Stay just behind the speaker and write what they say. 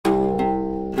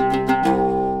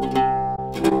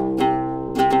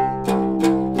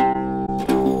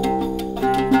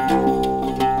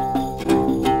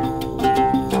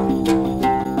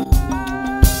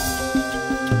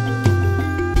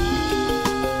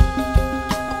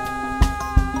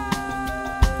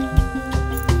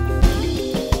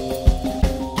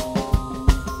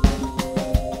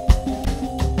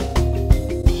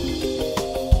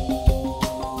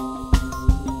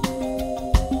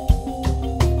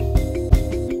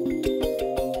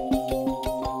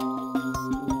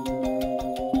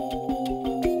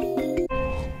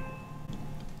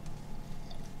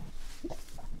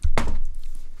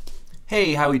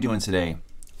Hey, how are we doing today?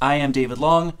 I am David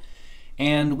Long,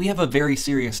 and we have a very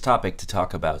serious topic to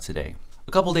talk about today.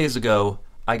 A couple days ago,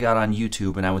 I got on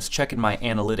YouTube and I was checking my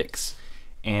analytics,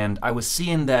 and I was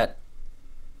seeing that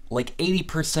like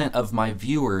 80% of my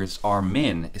viewers are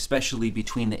men, especially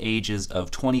between the ages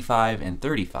of 25 and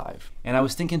 35. And I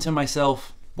was thinking to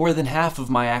myself, more than half of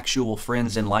my actual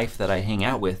friends in life that I hang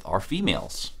out with are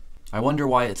females. I wonder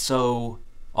why it's so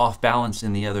off balance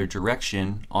in the other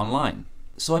direction online.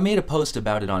 So I made a post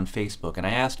about it on Facebook, and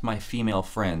I asked my female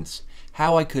friends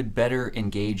how I could better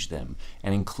engage them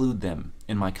and include them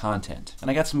in my content.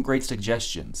 And I got some great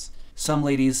suggestions. Some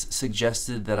ladies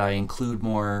suggested that I include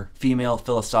more female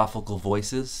philosophical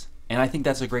voices, and I think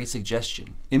that's a great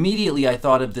suggestion. Immediately I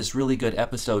thought of this really good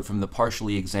episode from the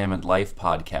Partially Examined Life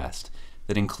podcast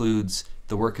that includes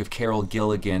the work of Carol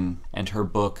Gilligan and her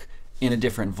book In a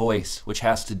Different Voice, which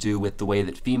has to do with the way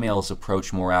that females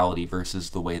approach morality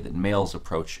versus the way that males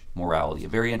approach morality. A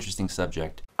very interesting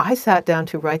subject. I sat down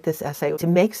to write this essay to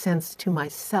make sense to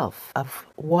myself of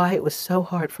why it was so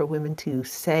hard for women to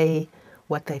say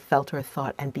what they felt or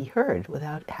thought and be heard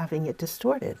without having it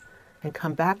distorted and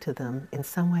come back to them in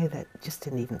some way that just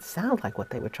didn't even sound like what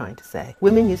they were trying to say.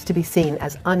 Women used to be seen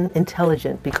as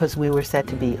unintelligent because we were said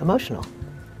to be emotional.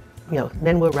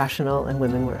 Men were rational and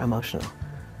women were emotional.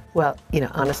 Well,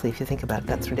 honestly, if you think about it,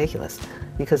 that's ridiculous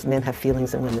because men have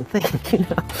feelings and women think,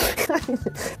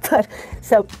 But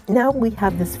so now we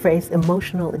have this phrase,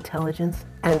 emotional intelligence,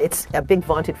 and it's a big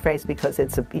vaunted phrase because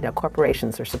it's,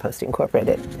 corporations are supposed to incorporate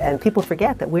it. And people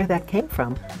forget that where that came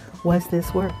from was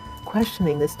this work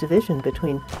questioning this division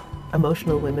between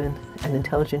emotional women and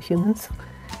intelligent humans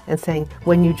and saying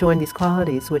when you join these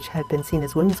qualities, which had been seen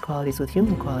as women's qualities with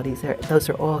human qualities, those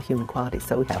are all human qualities.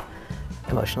 So we have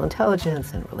emotional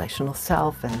intelligence and relational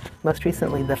self, and most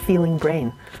recently the feeling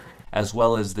brain. As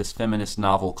well as this feminist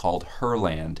novel called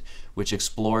Herland, which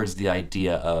explores the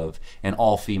idea of an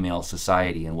all-female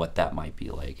society and what that might be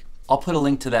like. I'll put a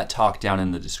link to that talk down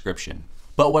in the description.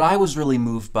 But what I was really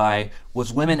moved by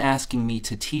was women asking me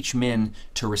to teach men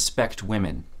to respect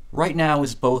women. Right now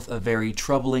is both a very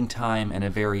troubling time and a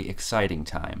very exciting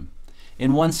time.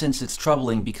 In one sense, it's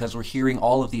troubling because we're hearing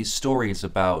all of these stories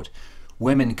about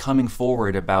women coming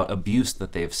forward about abuse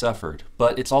that they've suffered.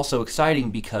 But it's also exciting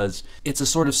because it's a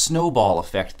sort of snowball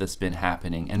effect that's been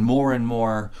happening, and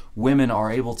more women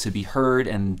are able to be heard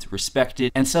and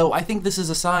respected. And so I think this is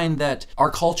a sign that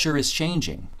our culture is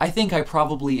changing. I think I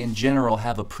probably in general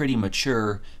have a pretty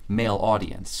mature male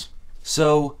audience.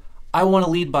 So I want to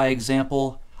lead by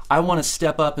example. I want to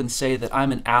step up and say that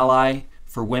I'm an ally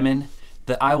for women,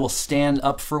 that I will stand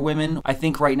up for women. I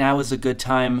think right now is a good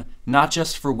time, not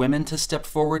just for women to step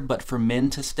forward, but for men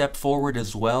to step forward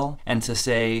as well, and to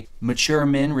say, mature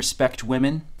men respect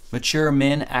women, mature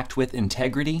men act with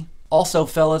integrity. Also,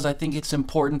 fellas, I think it's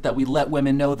important that we let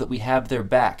women know that we have their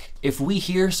back. If we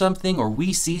hear something or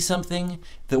we see something,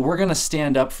 that we're gonna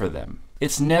stand up for them.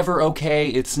 It's never okay,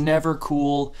 it's never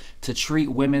cool to treat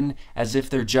women as if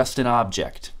they're just an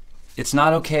object. It's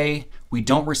not okay, we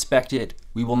don't respect it,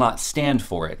 we will not stand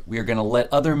for it. We are going to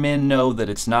let other men know that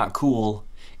it's not cool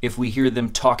if we hear them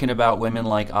talking about women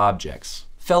like objects.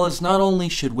 Fellas, not only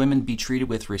should women be treated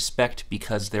with respect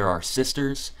because they're our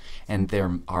sisters and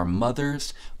they're our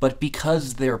mothers, but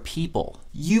because they're people.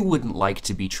 You wouldn't like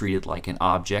to be treated like an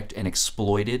object and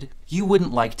exploited. You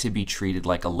wouldn't like to be treated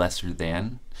like a lesser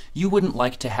than. You wouldn't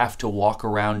like to have to walk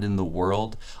around in the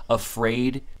world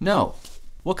afraid. No.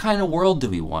 What kind of world do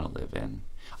we want to live in?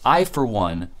 I, for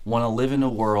one, want to live in a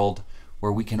world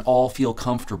where we can all feel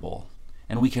comfortable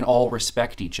and we can all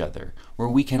respect each other, where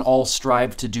we can all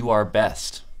strive to do our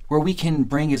best, where we can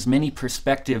bring as many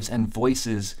perspectives and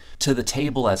voices to the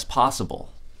table as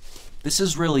possible. This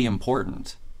is really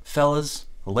important. Fellas,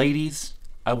 ladies,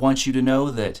 I want you to know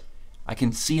that I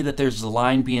can see that there's a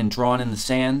line being drawn in the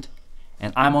sand,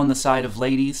 and I'm on the side of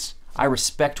ladies. I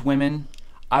respect women.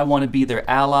 I want to be their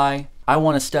ally. I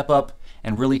want to step up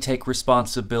and really take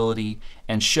responsibility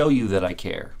and show you that I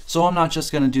care. So I'm not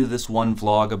just going to do this one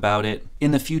vlog about it. In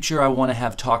the future, I want to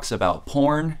have talks about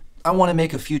porn. I want to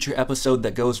make a future episode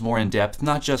that goes more in depth,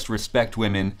 not just respect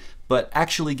women, but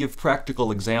actually give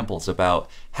practical examples about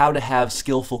how to have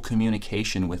skillful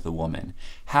communication with a woman,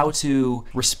 how to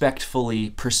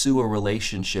respectfully pursue a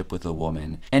relationship with a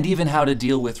woman, and even how to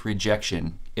deal with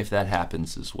rejection if that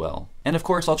happens as well. And of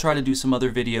course, I'll try to do some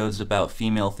other videos about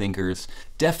female thinkers.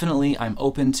 Definitely, I'm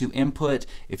open to input.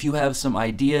 If you have some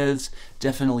ideas,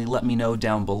 definitely let me know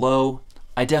down below.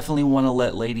 I definitely want to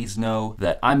let ladies know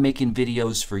that I'm making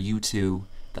videos for you too,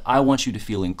 that I want you to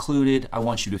feel included. I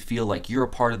want you to feel like you're a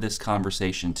part of this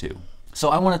conversation too. So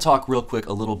I want to talk real quick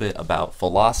a little bit about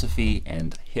philosophy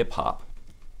and hip-hop.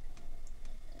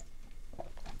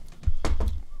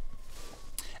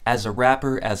 As a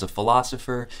rapper, as a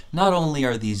philosopher, not only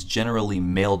are these generally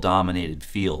male-dominated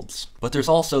fields, but there's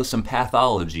also some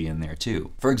pathology in there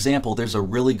too. For example, there's a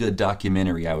really good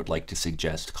documentary I would like to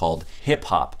suggest called Hip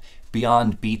Hop,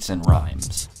 Beyond Beats and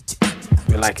Rhymes.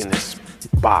 We're like in this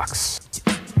box.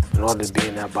 In order to be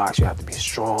in that box, you have to be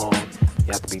strong,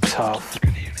 you have to be tough,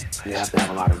 you have to have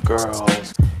a lot of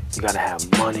girls, you gotta have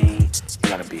money, you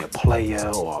gotta be a player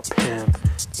or a pimp,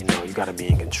 you know, you gotta be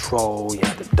in control, you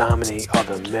have to dominate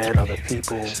other men, other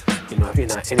people. You know, if you're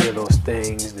not any of those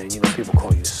things, then, you know, people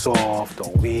call you soft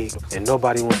or weak, and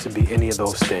nobody wants to be any of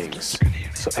those things.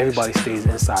 So everybody stays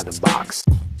inside the box.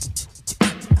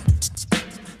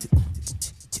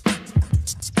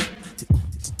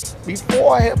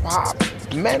 Before hip hop,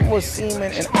 men were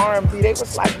seeming in R&B, they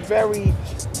was like very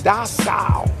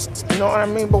docile, you know what I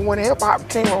mean? But when hip hop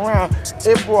came around,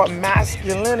 it brought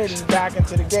masculinity back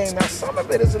into the game. Now some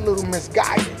of it is a little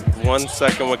misguided. 1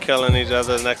 second we're killing each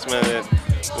other, next minute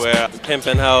we're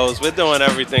pimping hoes, we're doing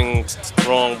everything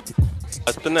wrong.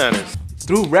 That's bananas.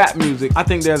 Through rap music, I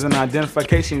think there's an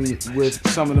identification with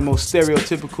some of the most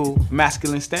stereotypical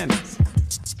masculine standards.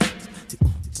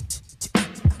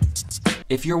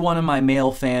 If you're one of my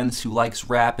male fans who likes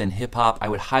rap and hip-hop, I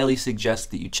would highly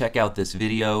suggest that you check out this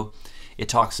video. It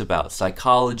talks about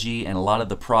psychology and a lot of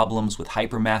the problems with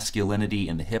hypermasculinity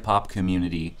in the hip-hop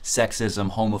community,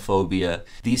 sexism, homophobia,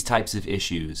 these types of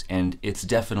issues, and it's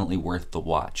definitely worth the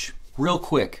watch. Real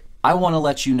quick, I want to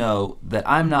let you know that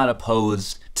I'm not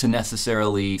opposed to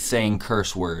necessarily saying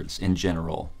curse words in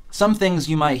general. Some things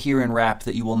you might hear in rap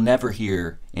that you will never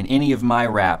hear in any of my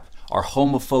rap are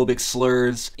homophobic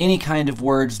slurs, any kind of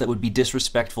words that would be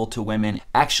disrespectful to women.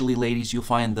 Actually, ladies, you'll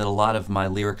find that a lot of my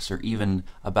lyrics are even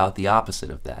about the opposite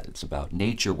of that. It's about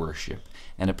nature worship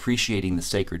and appreciating the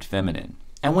sacred feminine.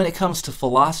 And when it comes to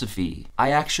philosophy,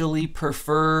 I actually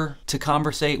prefer to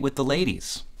conversate with the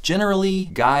ladies. Generally,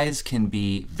 guys can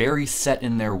be very set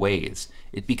in their ways.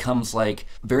 It becomes like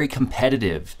very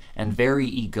competitive and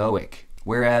very egoic.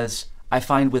 Whereas I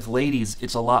find with ladies,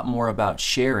 it's a lot more about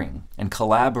sharing and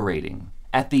collaborating.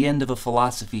 At the end of a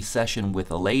philosophy session with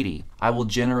a lady, I will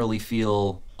generally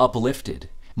feel uplifted,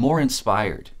 more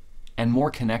inspired, and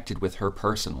more connected with her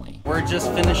personally. We're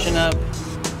just finishing up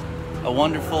a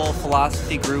wonderful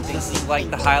philosophy group. This is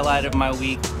like the highlight of my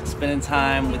week, spending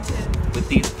time with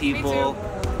these people.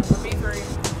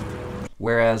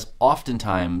 Whereas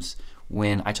oftentimes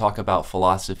when I talk about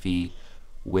philosophy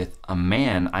with a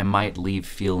man, I might leave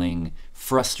feeling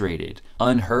frustrated,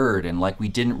 unheard, and like we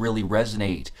didn't really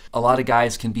resonate. A lot of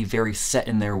guys can be very set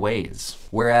in their ways,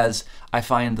 whereas I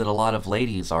find that a lot of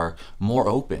ladies are more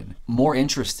open, more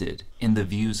interested in the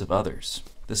views of others.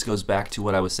 This goes back to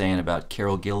what I was saying about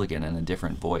Carol Gilligan and A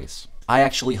Different Voice. I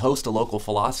actually host a local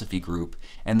philosophy group,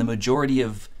 and the majority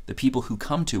of the people who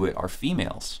come to it are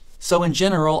females. So in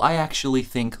general, I actually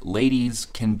think ladies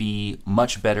can be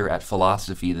much better at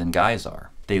philosophy than guys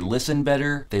are. They listen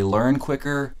better, they learn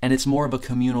quicker, and it's more of a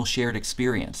communal shared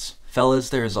experience. Fellas,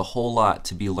 there is a whole lot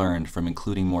to be learned from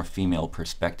including more female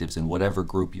perspectives in whatever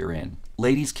group you're in.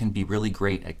 Ladies can be really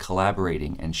great at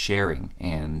collaborating and sharing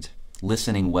and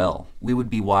listening well. We would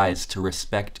be wise to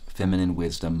respect feminine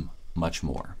wisdom much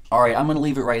more. Alright, I'm going to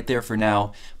leave it right there for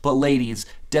now, but ladies,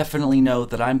 definitely know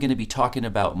that I'm going to be talking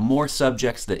about more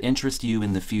subjects that interest you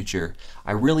in the future.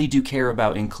 I really do care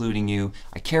about including you.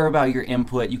 I care about your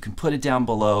input. You can put it down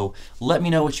below. Let me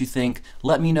know what you think.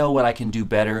 Let me know what I can do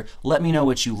better. Let me know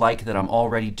what you like that I'm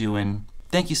already doing.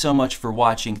 Thank you so much for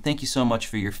watching. Thank you so much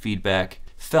for your feedback.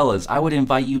 Fellas, I would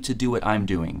invite you to do what I'm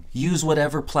doing. Use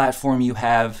whatever platform you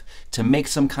have to make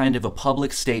some kind of a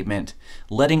public statement,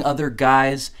 letting other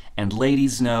guys and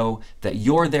ladies know that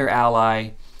you're their ally,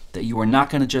 that you are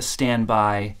not going to just stand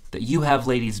by, that you have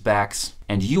ladies' backs,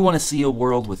 and you want to see a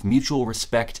world with mutual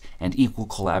respect and equal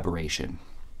collaboration.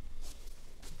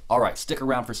 Alright, stick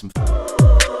around for some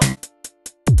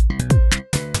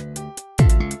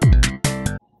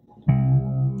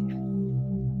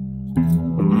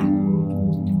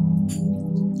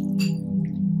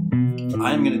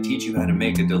I'm going to teach you how to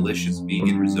make a delicious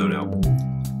vegan risotto.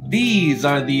 These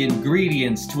are the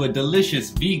ingredients to a delicious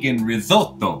vegan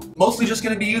risotto. Mostly just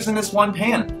going to be using this one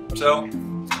pan. So,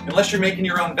 unless you're making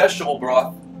your own vegetable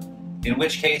broth, in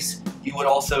which case you would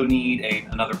also need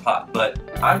another pot. But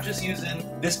I'm just using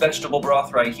this vegetable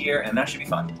broth right here, and that should be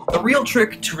fine. The real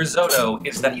trick to risotto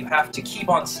is that you have to keep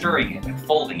on stirring it and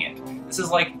folding it. This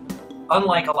is like,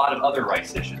 unlike a lot of other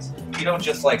rice dishes. You don't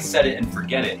just like set it and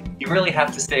forget it. You really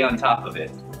have to stay on top of it.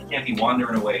 You can't be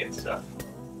wandering away and stuff.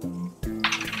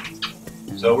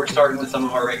 So we're starting with some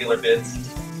of our regular bits.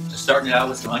 Just starting it out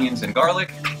with some onions and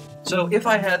garlic. So if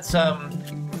I had some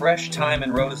fresh thyme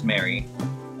and rosemary,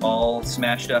 all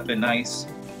smashed up and nice,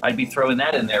 I'd be throwing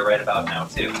that in there right about now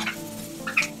too.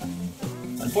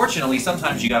 Unfortunately,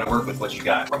 sometimes you gotta work with what you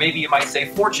got. Or maybe you might say,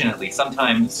 fortunately,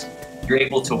 sometimes you're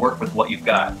able to work with what you've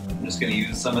got. I'm just gonna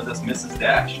use some of this Mrs.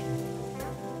 Dash.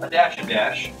 A dash and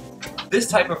dash. This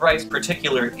type of rice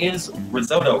particular is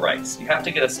risotto rice. You have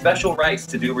to get a special rice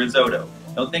to do risotto.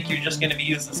 Don't think you're just gonna be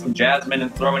using some jasmine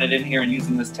and throwing it in here and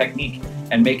using this technique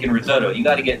and making risotto. You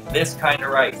gotta get this kind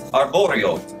of rice.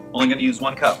 Arborio. Only gonna use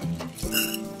 1 cup.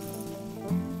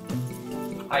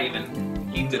 I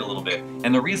even heaped it a little bit.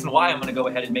 And the reason why I'm gonna go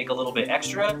ahead and make a little bit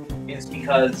extra is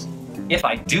because if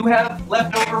I do have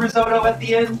leftover risotto at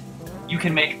the end, you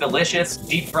can make delicious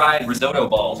deep-fried risotto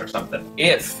balls or something,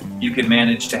 if you can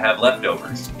manage to have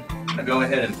leftovers. I'm gonna go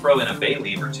ahead and throw in a bay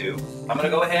leaf or 2. I'm gonna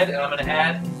go ahead and I'm gonna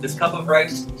add this cup of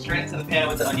rice straight into the pan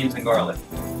with the onions and garlic.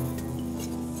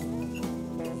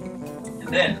 And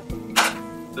then,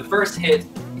 the first hit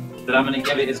that I'm gonna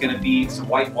give it is gonna be some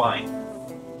white wine.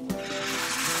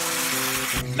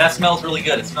 And that smells really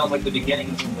good. It smells like the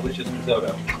beginning of some delicious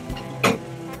risotto.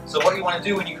 So what you want to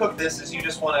do when you cook this is you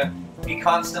just want to be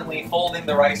constantly folding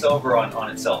the rice over on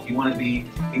itself. You want to be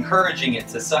encouraging it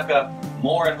to suck up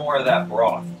more and more of that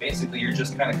broth. Basically, you're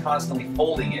just kind of constantly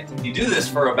folding it. You do this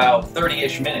for about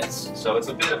 30-ish minutes, so it's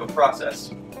a bit of a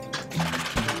process.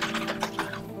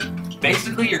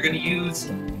 Basically, you're going to use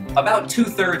about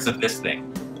 2/3 of this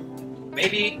thing.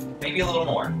 Maybe a little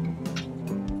more.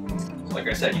 So like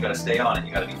I said, you got to stay on it.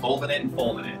 You got to be folding it and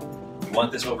folding it. You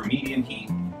want this over medium heat.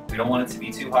 We don't want it to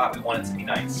be too hot, we want it to be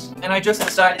nice. And I just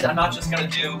decided I'm not just gonna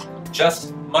do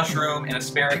just mushroom and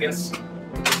asparagus.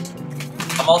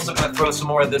 I'm also gonna throw some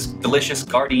more of this delicious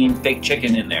Gardein fake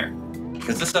chicken in there,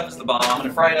 because this stuff is the bomb. I'm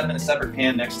gonna fry it up in a separate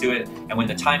pan next to it, and when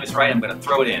the time is right, I'm gonna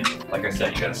throw it in. Like I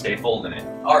said, you gotta stay folding it.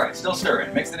 All right, still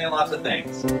stirring, mixing in lots of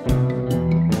things.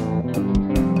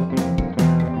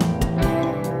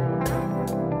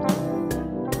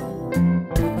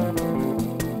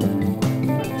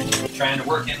 Trying to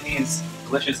work in these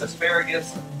delicious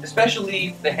asparagus,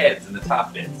 especially the heads and the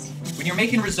top bits. When you're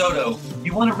making risotto,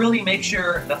 you want to really make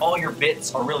sure that all your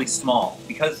bits are really small,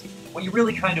 because what you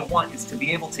really kind of want is to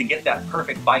be able to get that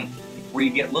perfect bite where you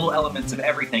get little elements of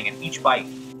everything in each bite.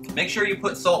 Make sure you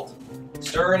put salt.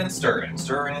 Stirring and stirring,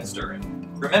 stirring and stirring.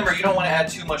 Remember, you don't want to add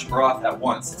too much broth at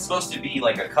once. It's supposed to be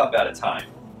like a cup at a time.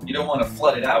 You don't want to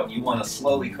flood it out. You want to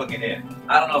slowly cook it in.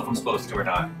 I don't know if I'm supposed to or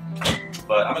not,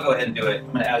 but I'm gonna go ahead and do it.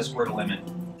 I'm gonna add a squirt of lemon.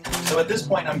 So at this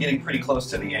point, I'm getting pretty close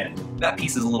to the end. That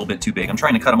piece is a little bit too big. I'm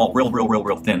trying to cut them all real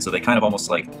thin, so they kind of almost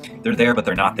like, they're there, but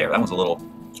they're not there. That one's a little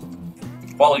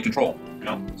quality control, you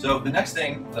know? So the next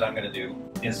thing that I'm gonna do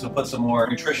is to put some more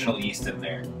nutritional yeast in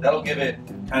there. That'll give it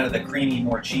kind of the creamy,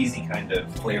 more cheesy kind of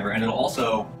flavor, and it'll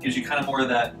also gives you kind of more of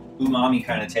that umami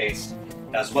kind of taste,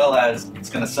 as well as it's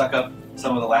gonna suck up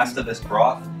some of the last of this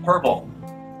broth. Purple.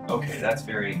 Okay, that's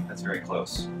very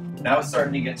close. Now it's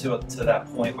starting to get to that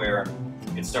point where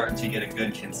it's starting to get a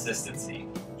good consistency.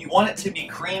 You want it to be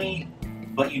creamy,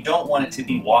 but you don't want it to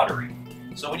be watery.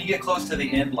 So when you get close to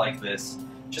the end like this,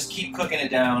 just keep cooking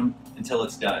it down until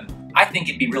it's done. I think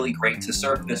it'd be really great to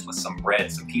serve this with some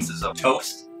bread, some pieces of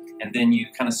toast, and then you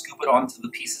kind of scoop it onto the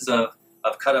pieces of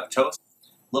cut up toast,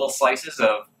 little slices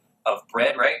of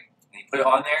bread, right? And you put it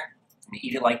on there, and you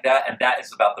eat it like that, and that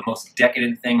is about the most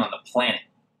decadent thing on the planet.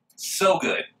 So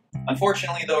good.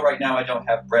 Unfortunately, though, right now I don't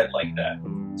have bread like that.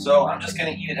 So I'm just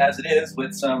gonna eat it as it is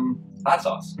with some hot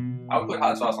sauce. I'll put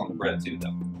hot sauce on the bread too,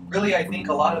 though. Really, I think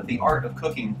a lot of the art of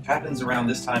cooking happens around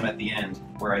this time at the end,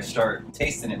 where I start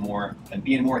tasting it more and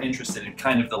being more interested in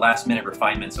kind of the last minute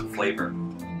refinements of flavor.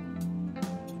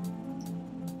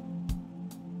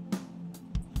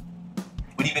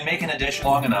 When you've been making a dish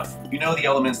long enough, you know the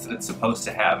elements that it's supposed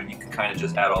to have, and you can kind of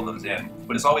just add all those in.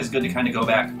 But it's always good to kind of go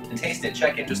back and taste it,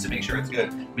 check it, just to make sure it's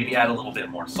good. Maybe add a little bit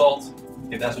more salt,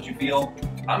 if that's what you feel.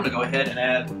 I'm gonna go ahead and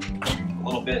add a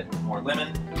little bit more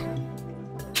lemon,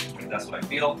 if that's what I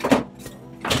feel.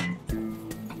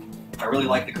 I really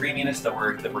like the creaminess that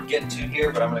we're getting to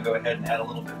here, but I'm gonna go ahead and add a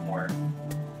little bit more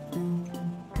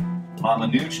Mama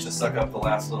Nooch to suck up the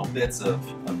last little bits of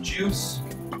juice.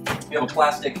 If you have a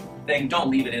plastic thing, don't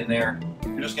leave it in there.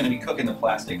 You're just going to be cooking the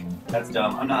plastic. That's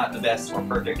dumb. I'm not the best or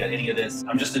perfect at any of this.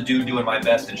 I'm just a dude doing my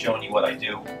best and showing you what I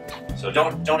do. So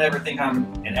don't ever think I'm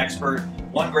an expert.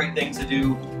 One great thing to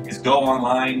do is go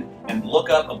online and look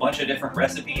up a bunch of different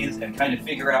recipes and kind of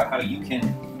figure out how you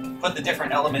can put the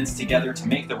different elements together to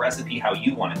make the recipe how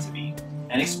you want it to be.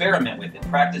 And experiment with it.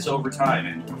 Practice over time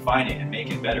and refine it and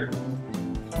make it better.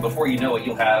 Before you know it,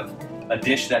 you'll have a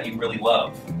dish that you really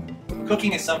love.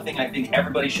 Cooking is something I think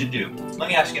everybody should do. Let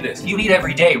me ask you this. You eat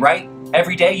every day, right?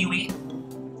 Every day you eat?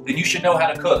 Then you should know how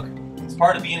to cook. It's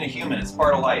part of being a human, it's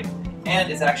part of life.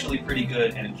 And it's actually pretty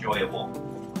good and enjoyable.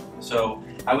 So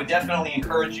I would definitely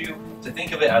encourage you to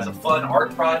think of it as a fun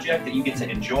art project that you get to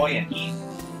enjoy and eat.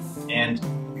 And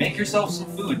make yourself some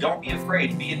food. Don't be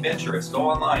afraid. Be adventurous. Go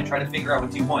online. Try to figure out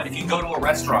what you want. If you go to a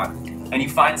restaurant and you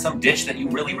find some dish that you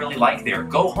really, really like there,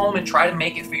 go home and try to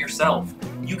make it for yourself.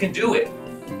 You can do it.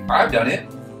 Or I've done it.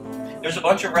 There's a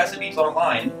bunch of recipes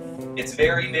online. It's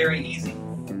very, very easy.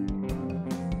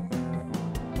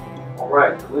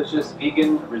 Alright, delicious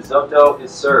vegan risotto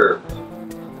is served.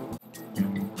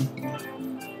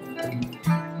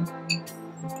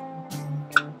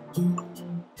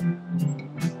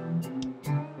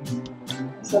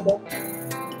 So good.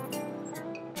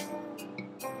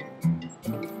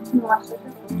 You watch this?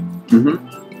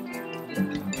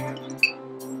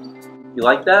 You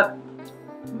like that?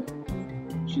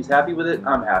 She's happy with it,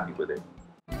 I'm happy with it.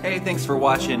 Hey, thanks for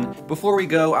watching. Before we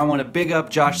go, I want to big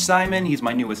up Josh Simon. He's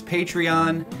my newest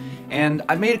Patreon. And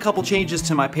I made a couple changes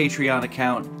to my Patreon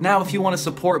account. Now, if you want to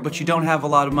support but you don't have a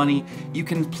lot of money, you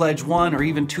can pledge $1 or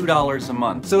even $2 a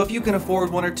month. So if you can afford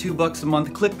 $1 or $2 a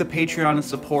month, click the Patreon and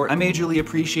support. I majorly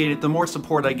appreciate it. The more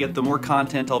support I get, the more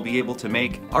content I'll be able to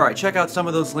make. Alright, check out some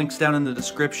of those links down in the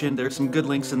description. There's some good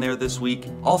links in there this week.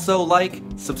 Also, like,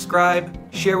 subscribe,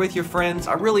 share with your friends.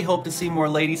 I really hope to see more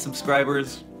lady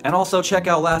subscribers. And also check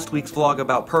out last week's vlog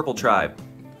about Purple Tribe.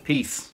 Peace.